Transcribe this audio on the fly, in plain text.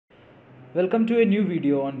Welcome to a new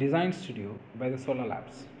video on Design Studio by the Solar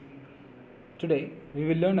Labs. Today we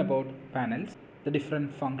will learn about panels, the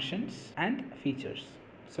different functions and features.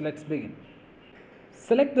 So let's begin.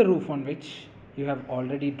 Select the roof on which you have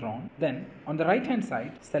already drawn. Then on the right hand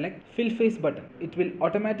side select Fill Face button. It will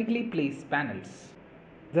automatically place panels.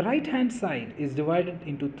 The right hand side is divided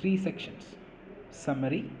into three sections: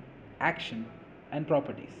 Summary, Action and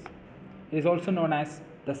Properties. It is also known as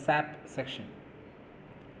the SAP section.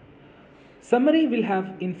 Summary will have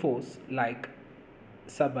infos like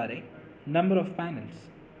Subarray, number of panels,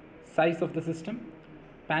 size of the system,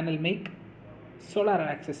 panel make, solar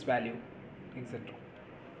access value, etc.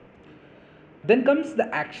 Then comes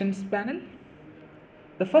the Actions panel.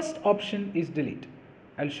 The first option is delete.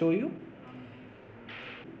 I'll show you.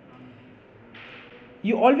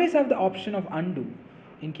 You always have the option of undo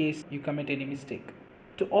in case you commit any mistake.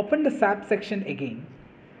 To open the SAP section again,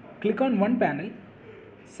 click on one panel,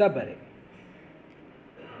 Subarray.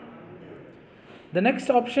 The next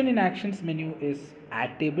option in Actions menu is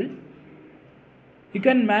Add Table. You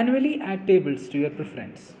can manually add tables to your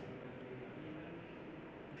preference.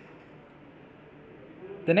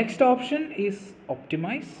 The next option is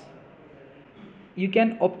Optimize. You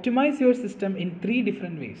can optimize your system in three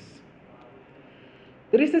different ways.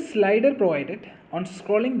 There is a slider provided. On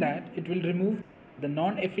scrolling that, it will remove the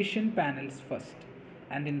non-efficient panels first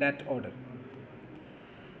and in that order.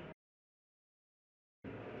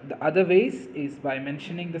 The other ways is by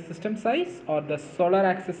mentioning the system size or the solar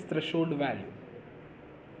access threshold value.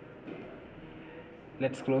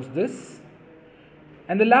 Let's close this.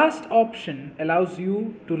 And the last option allows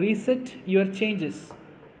you to reset your changes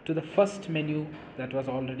to the first menu that was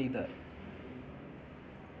already there.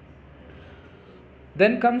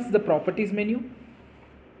 Then comes the Properties menu.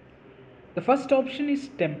 The first option is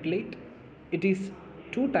Template. It is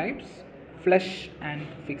two types, flush and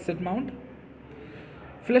fixed mount.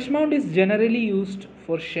 Flush mount is generally used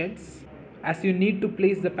for sheds as you need to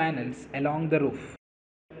place the panels along the roof.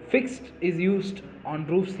 Fixed is used on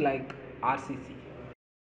roofs like RCC.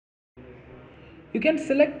 You can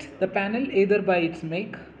select the panel either by its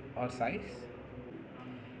make or size.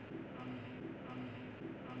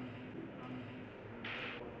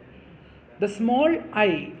 The small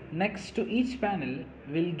eye next to each panel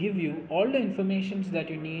will give you all the information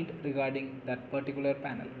that you need regarding that particular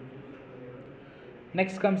panel.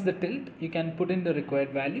 Next comes the tilt. You can put in the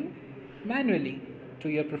required value manually to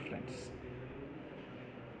your preference.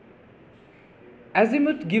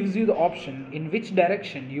 Azimuth gives you the option in which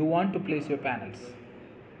direction you want to place your panels.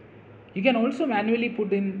 You can also manually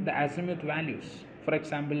put in the azimuth values, for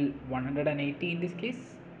example 180 in this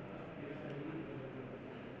case.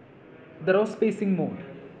 The row spacing mode.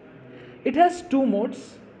 It has two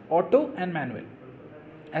modes, auto and manual.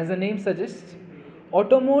 As the name suggests,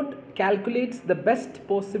 auto mode calculates the best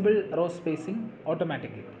possible row spacing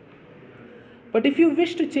automatically. But if you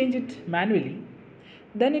wish to change it manually,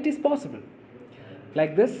 then it is possible.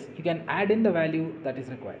 Like this, you can add in the value that is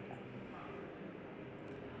required.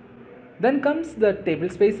 Then comes the table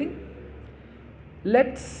spacing.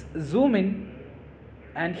 Let's zoom in,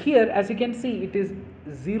 and here as you can see it is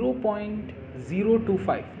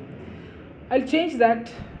 0.025. I'll change that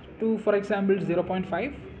to, for example,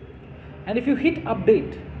 0.5, and if you hit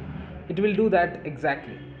update it will do that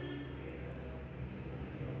exactly.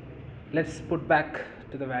 Let's put back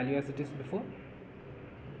to the value as it is before.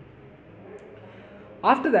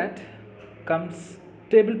 After that comes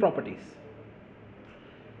table properties.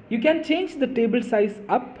 You can change the table size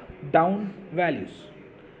up, down values.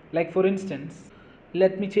 Like for instance,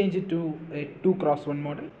 let me change it to a 2x1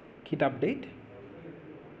 model, hit update,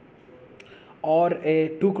 or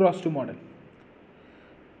a 2x2 model.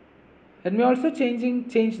 Let me also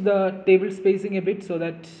change the table spacing a bit so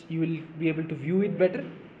that you will be able to view it better.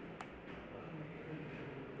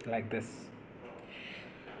 Like this.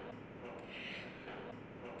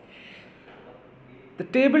 The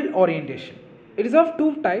table orientation. It is of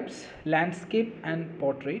two types, landscape and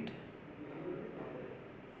portrait.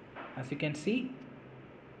 As you can see,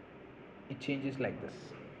 it changes like this.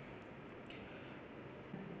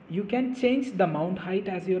 You can change the mount height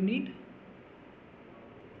as your need.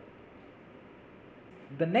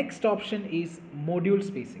 The next option is module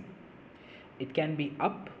spacing. It can be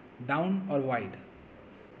up, down or wide.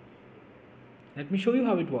 Let me show you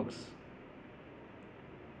how it works.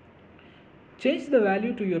 Change the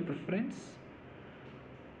value to your preference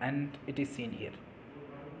and it is seen here.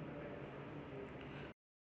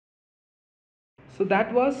 So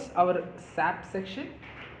that was our SAP section.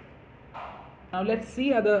 Now let's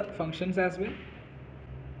see other functions as well.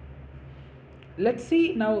 Let's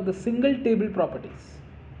see now the single table properties.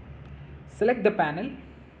 Select the panel,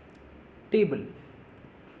 table.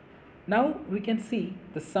 Now we can see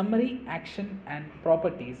the summary, action and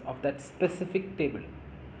properties of that specific table.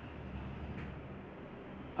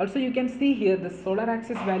 Also you can see here the solar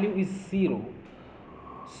axis value is 0.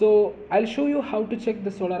 So I'll show you how to check the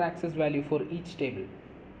solar axis value for each table.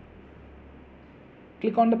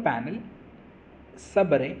 Click on the panel,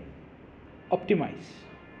 Subarray, optimize,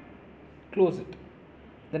 close it.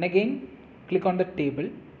 Then again click on the table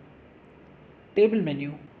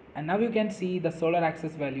menu, and now you can see the solar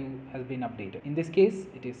axis value has been updated. In this case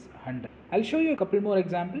it is 100. I'll show you a couple more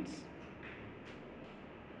examples.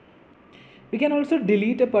 We can also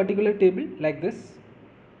delete a particular table like this.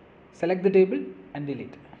 Select the table and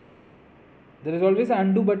delete. There is always an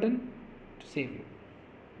undo button to save you.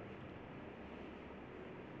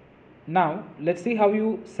 Now let's see how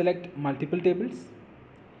you select multiple tables.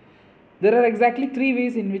 There are exactly 3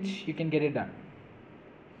 ways in which you can get it done.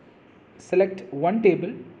 Select one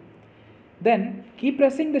table, then keep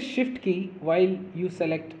pressing the shift key while you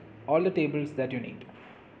select all the tables that you need.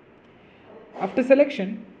 After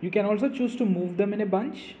selection, you can also choose to move them in a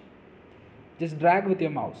bunch. Just drag with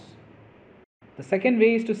your mouse. The second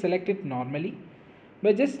way is to select it normally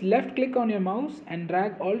by just left click on your mouse and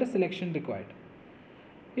drag all the selection required.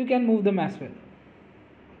 You can move them as well.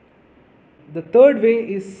 The third way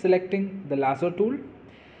is selecting the Lasso tool.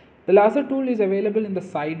 The Lasso tool is available in the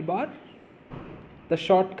sidebar. The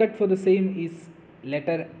shortcut for the same is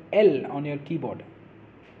letter L on your keyboard.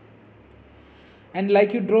 And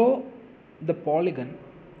like you draw the polygon,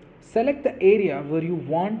 select the area where you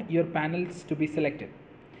want your panels to be selected.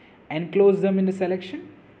 Enclose them in the selection,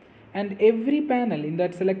 and every panel in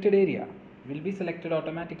that selected area will be selected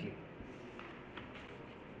automatically.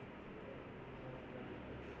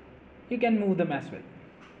 You can move them as well.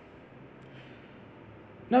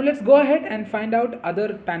 Now let's go ahead and find out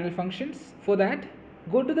other panel functions. For that,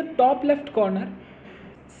 go to the top left corner,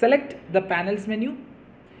 select the panels menu.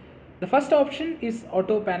 The first option is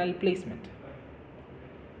auto panel placement.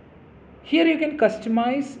 Here you can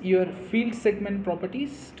customize your field segment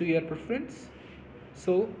properties to your preference.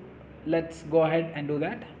 So let's go ahead and do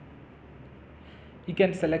that. You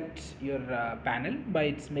can select your panel by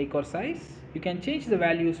its make or size. You can change the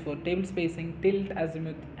values for table spacing, tilt,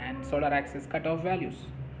 azimuth and solar axis cutoff values.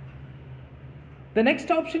 The next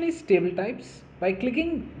option is table types. By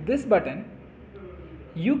clicking this button,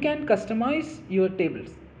 you can customize your tables.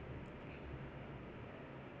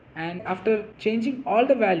 And after changing all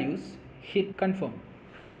the values, hit confirm.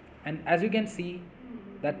 And as you can see,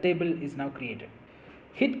 that table is now created.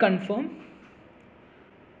 Hit confirm.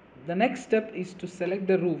 The next step is to select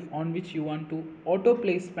the roof on which you want to auto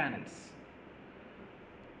place panels.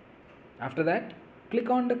 After that, click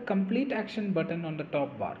on the complete action button on the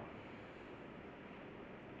top bar.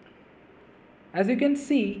 As you can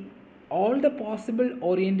see, all the possible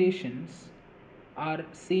orientations are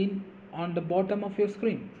seen on the bottom of your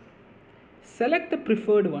screen. Select the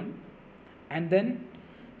preferred one and then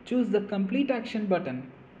choose the complete action button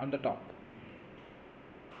on the top.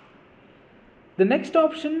 The next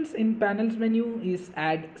options in panels menu is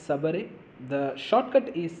add subarray. The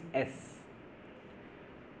shortcut is S.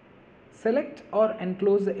 Select or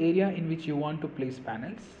enclose the area in which you want to place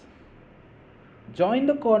panels. Join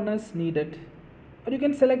the corners needed, or you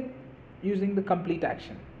can select using the complete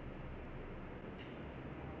action.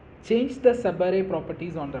 Change the subarray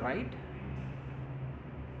properties on the right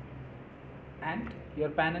and your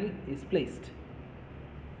panel is placed.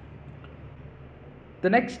 The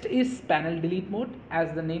next is panel delete mode.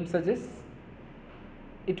 As the name suggests,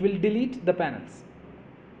 it will delete the panels.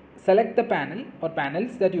 Select the panel or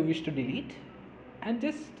panels that you wish to delete and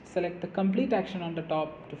just select the complete action on the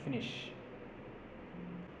top to finish.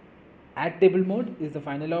 Add table mode is the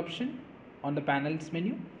final option on the panels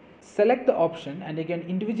menu. Select the option and you can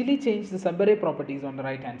individually change the subarray properties on the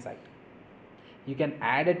right hand side. You can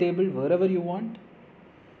add a table wherever you want,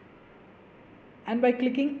 and by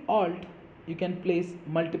clicking Alt you can place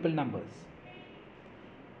multiple numbers.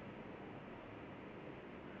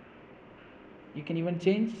 You can even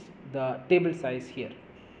change the table size here.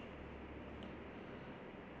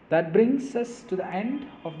 That brings us to the end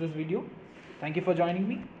of this video. Thank you for joining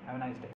me. Have a nice day.